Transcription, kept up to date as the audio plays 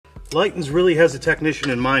Litens really has a technician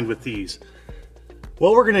in mind with these.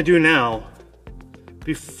 What we're gonna do now,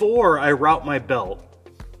 before I route my belt,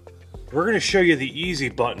 we're gonna show you the easy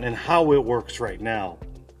button and how it works right now.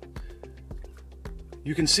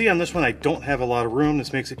 You can see on this one I don't have a lot of room.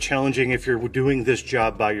 This makes it challenging if you're doing this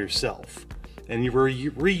job by yourself and you're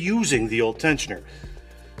reusing the old tensioner.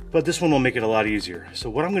 But this one will make it a lot easier. So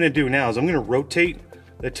what I'm gonna do now is I'm gonna rotate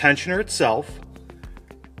the tensioner itself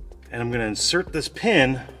and I'm gonna insert this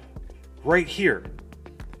pin right here.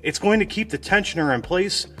 It's going to keep the tensioner in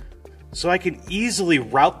place so I can easily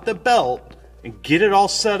route the belt and get it all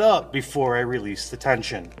set up before I release the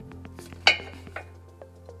tension.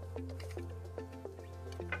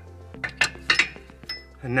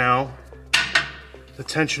 And now the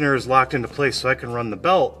tensioner is locked into place so I can run the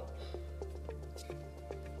belt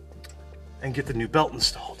and get the new belt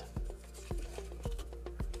installed.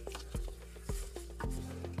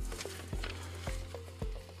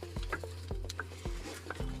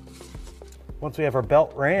 Once we have our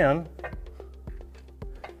belt ran,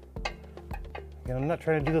 again, I'm not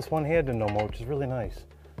trying to do this one-handed no more, which is really nice.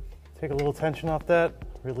 Take a little tension off that,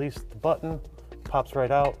 release the button, pops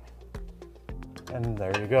right out, and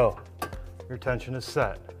there you go. Your tension is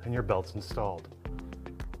set and your belt's installed.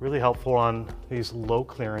 Really helpful on these low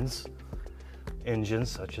clearance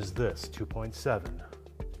engines such as this, 2.7.